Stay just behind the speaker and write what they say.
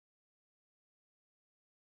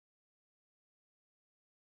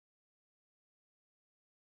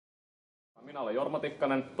Minä olen Jorma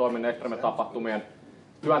Tikkanen, toimin Extreme-tapahtumien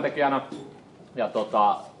työntekijänä. Ja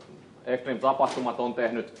Extreme-tapahtumat on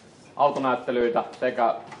tehnyt autonäyttelyitä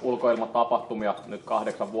sekä ulkoilmatapahtumia nyt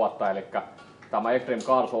 8 vuotta. Eli tämä Extreme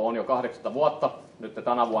Car Show on jo 8 vuotta. Nyt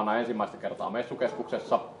tänä vuonna ensimmäistä kertaa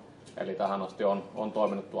messukeskuksessa. Eli tähän asti on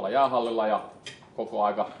toiminut tuolla jäähallilla ja koko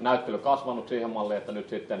aika näyttely kasvanut siihen malliin, että nyt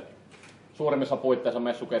sitten suurimmissa puitteissa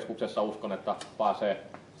messukeskuksessa uskon, että pääsee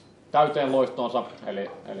täyteen loistoonsa.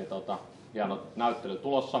 Eli hieno näyttely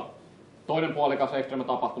tulossa. Toinen puolikas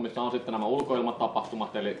Extreme-tapahtumissa on sitten nämä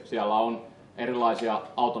ulkoilmatapahtumat, eli siellä on erilaisia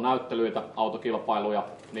autonäyttelyitä, autokilpailuja,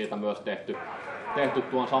 niitä myös tehty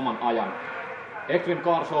tuon saman ajan. Extreme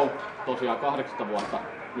Car Show tosiaan 8 vuotta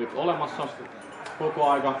nyt olemassa,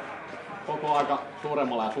 koko aika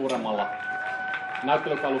suuremmalla ja suuremmalla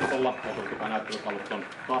näyttelykalustolla, ja totta kai näyttelykaluston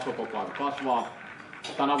taso koko ajan kasvaa.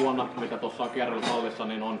 Tänä vuonna, mitä tuossa on kierrelyhallissa,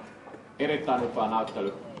 niin on erittäin upea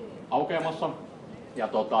näyttely aukeamassa. Ja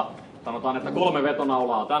sanotaan, että 3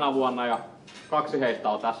 vetonaulaa on tänä vuonna ja 2 heistä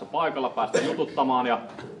on tässä paikalla, päästä jututtamaan ja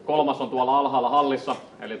 3 on tuolla alhaalla hallissa.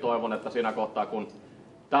 Eli toivon, että siinä kohtaa kun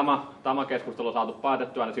tämä keskustelu on saatu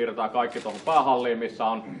päätettyä, niin siirretään kaikki tuohon päähalliin, missä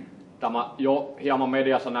on tämä jo hieman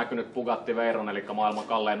mediassa näkynyt Bugatti Veyron, eli maailman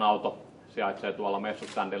kallein auto, sijaitsee tuolla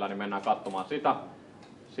messuständillä, niin mennään katsomaan sitä.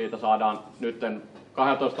 Siitä saadaan nytten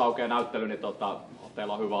 12 aukeaa näyttely, niin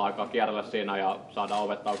teillä on hyvä aikaa kierrellä siinä ja saadaan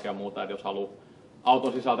ovet auki ja muuta, jos haluaa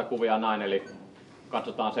auton sisältä kuvia näin, eli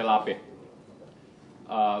katsotaan se läpi.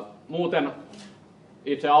 Muuten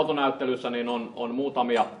itse autonäyttelyssä niin on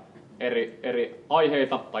muutamia eri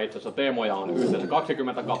aiheita, tai itse asiassa teemoja on yhteensä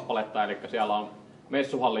 20 kappaletta, eli siellä on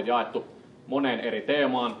messuhallit jaettu moneen eri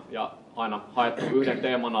teemaan ja aina haettu yhden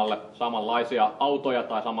teeman alle samanlaisia autoja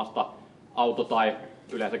tai samasta auto- tai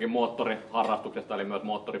yleensäkin moottoriharrastuksesta, eli myös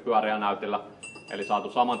moottoripyöriä näytillä, eli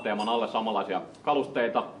saatu saman teeman alle samanlaisia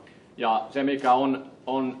kalusteita. Ja se mikä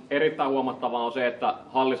on erittäin huomattavaa on se, että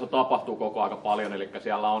hallissa tapahtuu koko aika paljon, eli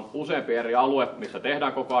siellä on useampi eri alue, missä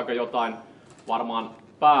tehdään koko aika jotain. Varmaan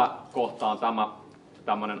pääkohta on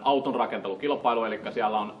tämmöinen auton rakentelukilpailu, eli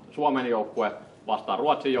siellä on Suomen joukkue vastaan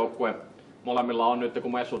Ruotsin joukkue. Molemmilla on nyt,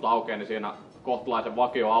 kun messut aukeaa, niin siinä kohtalaisen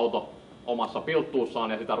vakioauto omassa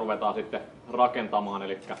pilttuussaan ja sitä ruvetaan sitten rakentamaan,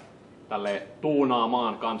 eli tälleen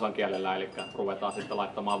tuunaamaan kansankielellä, eli ruvetaan sitten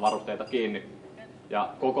laittamaan varusteita kiinni. Ja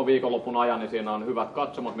koko viikonlopun ajan niin siinä on hyvät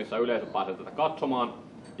katsomot, missä yleisö pääsee tätä katsomaan.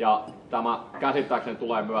 Ja tämä käsittääkseni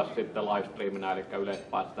tulee myös sitten livestreaminä, eli yleisö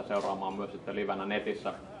pääsee sitä seuraamaan myös sitten livenä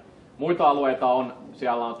netissä. Muita alueita on,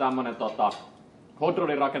 siellä on tämmöinen hot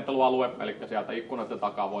rodin rakentelualue, eli sieltä ikkunoiden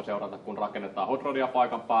takaa voi seurata, kun rakennetaan hot rodia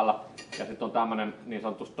paikan päällä. Ja sitten on tämmöinen niin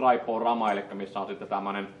sanottu striporama, eli missä on sitten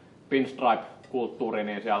tämmöinen pinstripe-kulttuuri,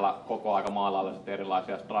 niin siellä koko aika maalailla sitten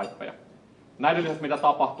erilaisia stripeja. Näiden lisäksi mitä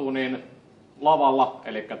tapahtuu, niin lavalla,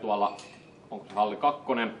 eli tuolla, onko se halli 2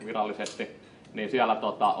 virallisesti, niin siellä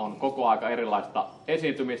on koko aika erilaista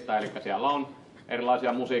esiintymistä, eli siellä on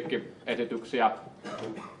erilaisia musiikkiesityksiä,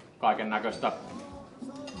 kaiken näköistä.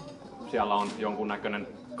 Siellä on jonkunnäköinen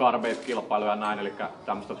car-based-kilpailu ja näin, eli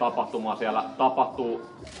tämmöistä tapahtumaa siellä tapahtuu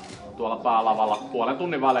tuolla päälavalla. Puolen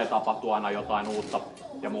tunnin välein tapahtuu aina jotain uutta.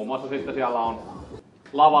 Ja muun muassa sitten siellä on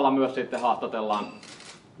lavalla myös sitten haastatellaan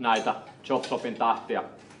näitä Shopin tähtiä.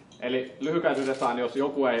 Eli lyhykäisyydessään, jos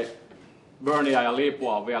joku ei Berniea ja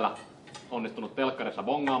Leepua on vielä onnistunut telkkarissa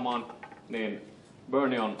bongaamaan, niin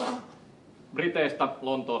Bernie on Briteistä,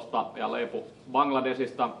 Lontoosta ja Leepu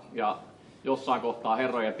Bangladesista. Ja jossain kohtaa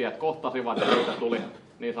herrojen tiet kohtasivat ja siitä tuli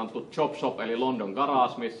niin sanottu Shop eli London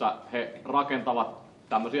Garage, missä he rakentavat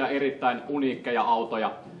tämmöisiä erittäin uniikkeja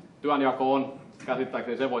autoja. Työnjako on,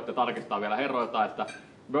 käsittääkseni se voitte tarkistaa vielä herroilta, että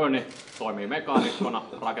Bernie toimii mekaanikkona,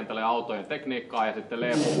 rakentelee autojen tekniikkaa ja sitten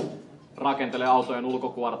Leepu rakentelee autojen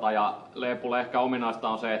ulkokuorta. Ja Leepulle ehkä ominaista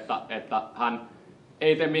on se, että hän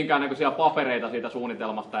ei tee minkäännäköisiä papereita siitä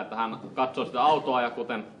suunnitelmasta, että hän katsoo sitä autoa ja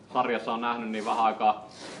kuten sarjassa on nähnyt, niin vähän aikaa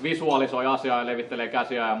visualisoi asiaa ja levittelee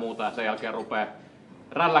käsiä ja muuta ja sen jälkeen rupeaa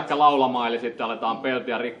rälläkkä laulamaan, eli sitten aletaan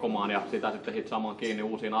peltiä rikkomaan ja sitä sitten hitsaamaan kiinni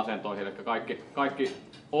uusiin asentoihin. Eli kaikki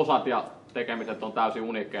osat ja tekemiset on täysin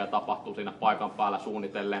uniikkeja ja tapahtuu siinä paikan päällä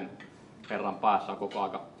suunnitellen. Herran päässä on koko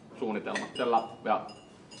aika suunnitelmat ja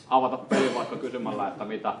avata peli vaikka kysymällä, että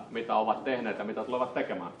mitä ovat tehneet ja mitä tulevat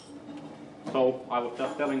tekemään. So I was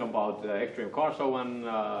just telling about the Extreme Car Show and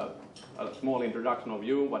a small introduction of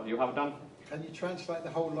you, what you have done. Can you translate the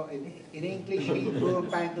whole lot in English, Hebrew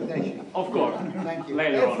and Bangladeshi? Of course. Thank you.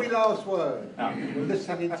 Later Every on. last word. Yeah. We'll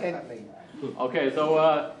listen intently. Okay,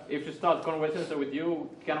 so if you start conversation with you,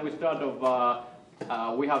 can we start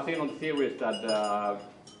of, we have seen on the series that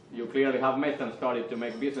you clearly have met and started to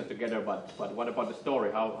make business together, but what about the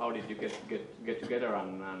story? How did you get together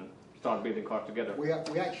and start building cars together? We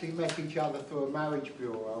actually met each other through a marriage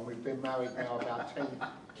bureau, and we've been married now about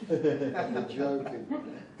 10. I'm joking.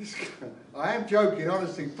 I am joking,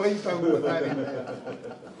 honestly. Please don't put that in there.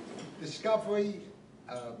 Discovery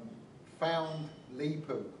found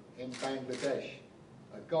Leepu in Bangladesh,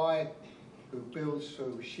 a guy who builds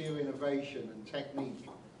through sheer innovation and technique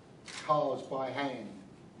cars by hand,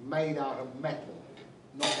 made out of metal,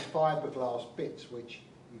 not the fiberglass bits which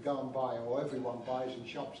you go and buy, or everyone buys in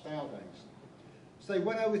shops nowadays. So they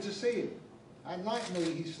went over to see him. And like me,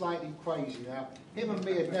 he's slightly crazy. Now, him and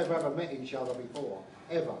me had never ever met each other before,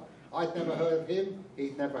 ever. I'd never heard of him,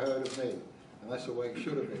 he'd never heard of me. And that's the way it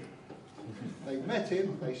should have been. They met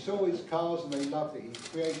him, they saw his cars, and they loved it. He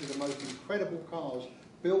created the most incredible cars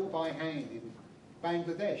built by hand in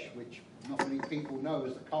Bangladesh, which not many people know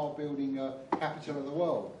is the car building capital of the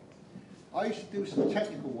world. I used to do some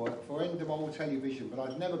technical work for end-of-old television, but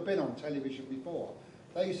I'd never been on television before.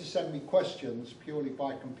 They used to send me questions purely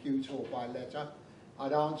by computer or by letter.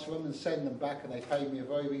 I'd answer them and send them back, and they paid me a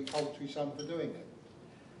very big paltry sum for doing it.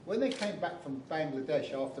 When they came back from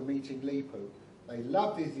Bangladesh after meeting Leepu, they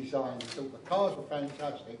loved his design, they thought the cars were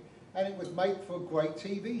fantastic, and it would make for a great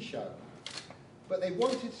TV show. But they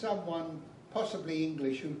wanted someone, possibly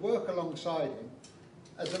English, who'd work alongside him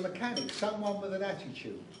as a mechanic, someone with an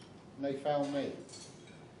attitude. And they found me.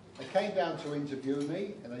 They came down to interview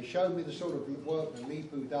me, and they showed me the sort of work that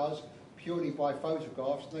Leepu does, purely by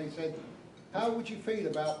photographs, and they said, how would you feel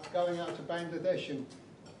about going out to Bangladesh and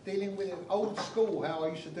dealing with it old school, how I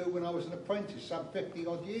used to do when I was an apprentice some 50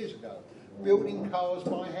 odd years ago, building cars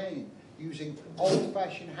by hand, using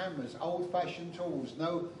old-fashioned hammers, old-fashioned tools,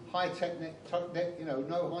 no high-tech,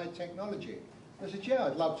 no high technology. I said, yeah,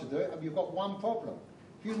 I'd love to do it. You've got one problem.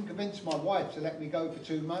 If you can convince my wife to let me go for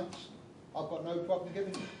 2 months, I've got no problem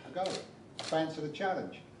giving it a go. I fancy the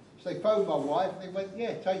challenge. So they phoned my wife and they went,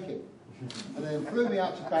 yeah, take him. And then flew me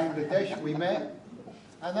out to Bangladesh, we met,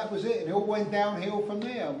 and that was it. And it all went downhill from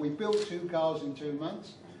there. We built 2 cars in 2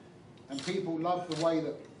 months, and people loved the way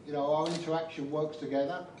that our interaction works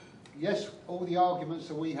together. Yes, all the arguments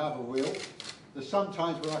that we have are real. There's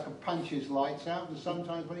sometimes when I can punch his lights out, and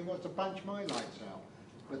sometimes when he wants to punch my lights out.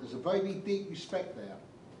 But there's a very deep respect there,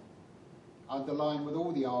 underlined with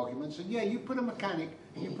all the arguments. And yeah, you put a mechanic,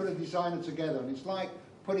 you put a designer together, and it's like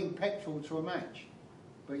putting petrol to a match.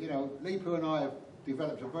 But Leepu and I have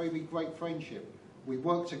developed a very great friendship. We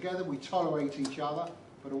work together, we tolerate each other,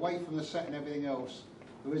 but away from the set and everything else,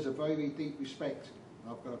 there is a very deep respect.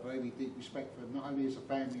 And I've got a very deep respect for him, not only as a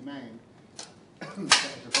family man, but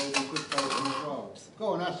as a very good person as well. Go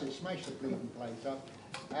on, us, smash the bleeding place up.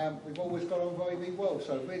 We've always got on very well,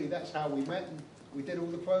 so really that's how we met, and we did all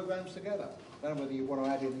the programs together. I don't know whether you want to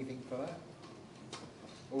add anything for that.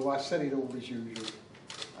 Or I said it all as usual.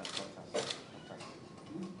 That's fantastic.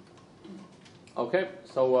 Okay,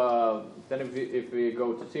 so then if we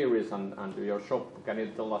go to series and your shop, can you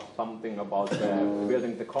tell us something about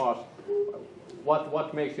building the cars?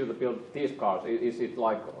 What makes you to build these cars? Is it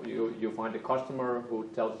like you find a customer who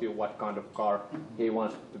tells you what kind of car he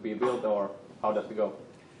wants to be built, or how does it go?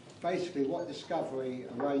 Basically, what Discovery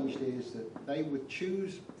arranged is that they would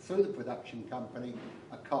choose, through the production company,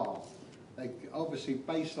 a car. They, obviously,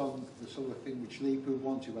 based on the sort of thing which Leepu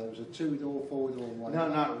wanted, whether it was a 2-door, 4-door, and whatever.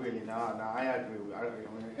 No, not really. No, I agree.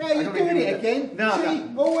 Yeah, you're doing it again. No,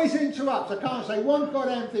 see, always interrupts. I can't say one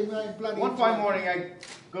goddamn thing without bloody. One fine morning, I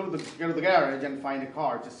go to the garage and find a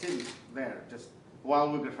car just sitting there, just while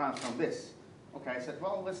we could transform this. Okay, I said,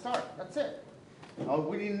 well, let's start. That's it. Oh,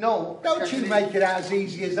 we didn't know. Don't you make it out as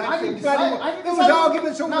easy as that. I didn't decide. There was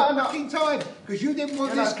arguments all the fucking time because you didn't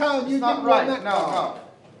want this car and you didn't want that car. No.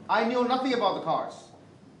 I knew nothing about the cars.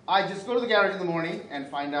 I just go to the garage in the morning and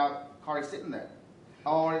find out car is sitting there.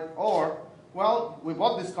 Or well, we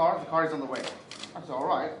bought this car, the car is on the way. I said, all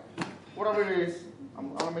right, whatever it is,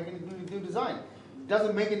 I'm making a new design. It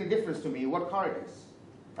doesn't make any difference to me what car it is.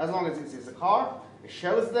 As long as it's a car, a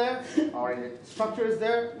shell is there, or a structure is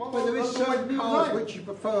there. Well, but there is certain cars which you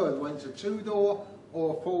prefer, when it's a 2-door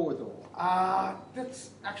or a 4-door.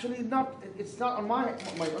 That's actually not, it's not on my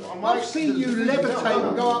I've seen you levitate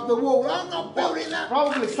and go up the wall. I'm not building that.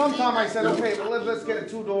 Probably sometime I said, okay, well, let's get a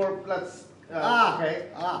 2-door, let's, okay.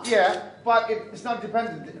 Yeah, but it's not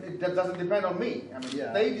dependent, it doesn't depend on me. I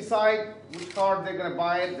mean, they decide which car they're going to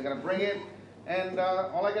buy it, they're going to bring it, and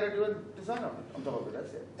all I got to do is design on top of it,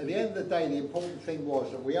 that's it. At the end of the day, the important thing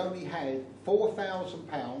was that we only had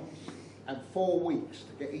 £4,000 and 4 weeks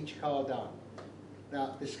to get each car done.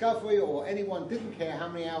 Now, Discovery or anyone didn't care how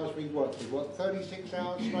many hours we worked. We worked 36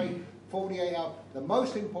 hours straight, 48 hours. The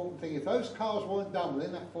most important thing, if those cars weren't done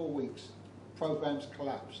within that 4 weeks, programs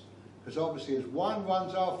collapsed. because obviously as one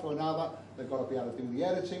runs after another, they've got to be able to do the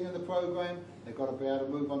editing of the program, they've got to be able to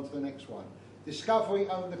move on to the next one. Discovery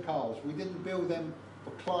owned the cars. We didn't build them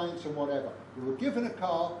for clients and whatever. We were given a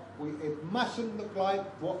car, it mustn't look like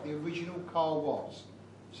what the original car was.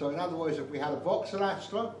 So in other words, if we had a Vauxhall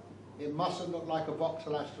Astra, it mustn't look like a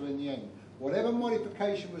Vauxhall Astra in the end. Whatever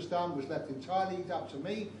modification was done was left entirely up to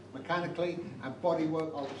me, mechanically, and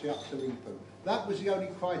bodywork obviously up to Leepu. That was the only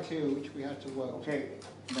criteria which we had to work with. Okay,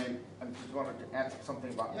 I just wanted to add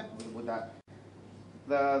something about with that.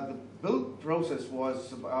 The build process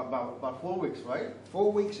was about 4 weeks, right?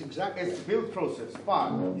 4 weeks exactly. It's the build process,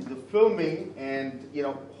 but the filming and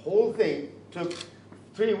whole thing took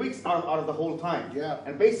 3 weeks out of the whole time. Yeah.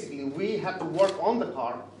 And basically, we had to work on the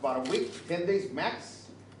car about a week, 10 days max.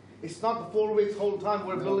 It's not the 4 weeks whole time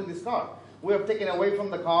we're building this car. We have taken away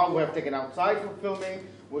from the car. We have taken outside for filming.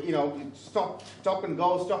 Stop and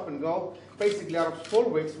go. Basically, out of 4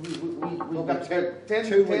 weeks, we've got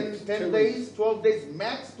 10 days, 12 days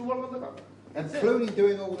max to work on the car. Including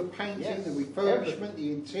doing all the painting, the refurbishment,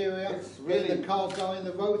 the interior, getting the car going,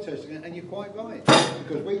 the road testing, and you're quite right.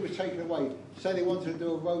 Because we were taken away, say they wanted to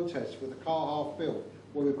do a road test with the car half built,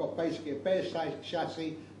 where we've got basically a bare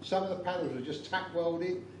chassis, some of the panels are just tack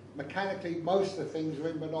welded, mechanically most of the things are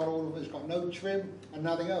in, but not all of it. It's got no trim and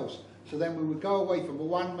nothing else. So then we would go away for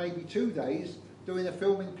 1, maybe 2 days, doing the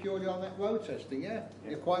filming purely on that road testing,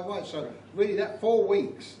 You're quite right. So really that 4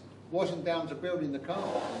 weeks wasn't down to building the car.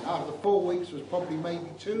 Out of the 4 weeks was probably maybe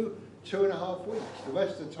 2.5 weeks. The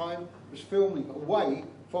rest of the time was filming away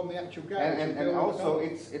from the actual garage. And also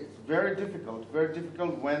it's very difficult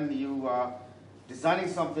when you are designing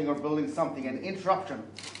something or building something, an interruption.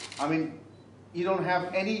 I mean, you don't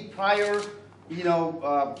have any prior, any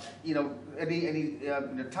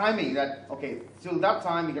timing that, okay, till that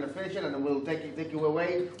time you're going to finish it and then we'll take you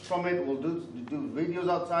away from it, we'll do videos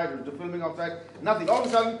outside or do filming outside, nothing. All of a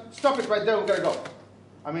sudden, stop it right there, we're going to go.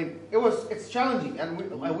 I mean, it's challenging and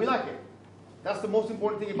we like it. That's the most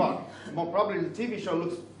important thing about it. More probably the TV show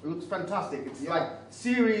looks fantastic. It's like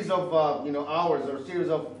series of hours or series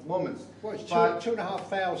of moments. Well, it's 2,500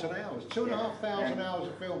 hours. 2,500 hours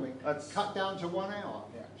of filming cut down to 1 hour.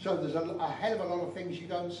 Yeah. So there's a hell of a lot of things you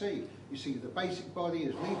don't see. You see the basic body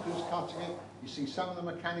as Leepu's cutting it. You see some of the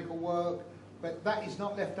mechanical work. But that is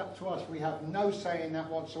not left up to us. We have no say in that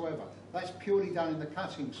whatsoever. That's purely done in the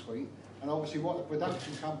cutting suite. And obviously what the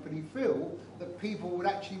production company feel that people would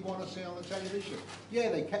actually want to see on the television.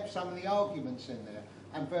 Yeah, they kept some of the arguments in there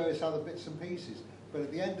and various other bits and pieces. But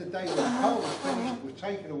at the end of the day, when the car was finished, it was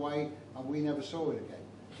taken away and we never saw it again.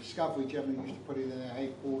 Discovery generally used to put it in their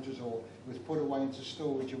headquarters or it was put away into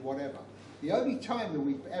storage or whatever. The only time that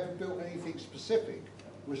we've ever built anything specific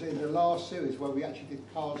was in the last series where we actually did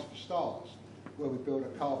Cars for Stars, where we built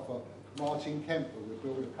a car for Martin Kemper, we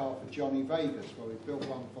built a car for Johnny Vegas, where we built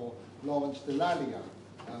one for Lawrence Delalio,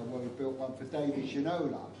 where we built one for David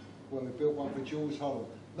Ginola, where we built one for Jules Holland.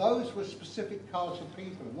 Those were specific cars for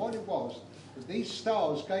people, and what it was that these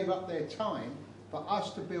stars gave up their time for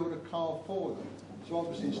us to build a car for them. So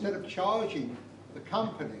obviously instead of charging the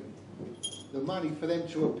company the money for them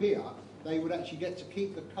to appear, they would actually get to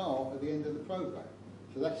keep the car at the end of the program.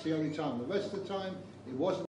 So that's the only time. The rest of the time, it wasn't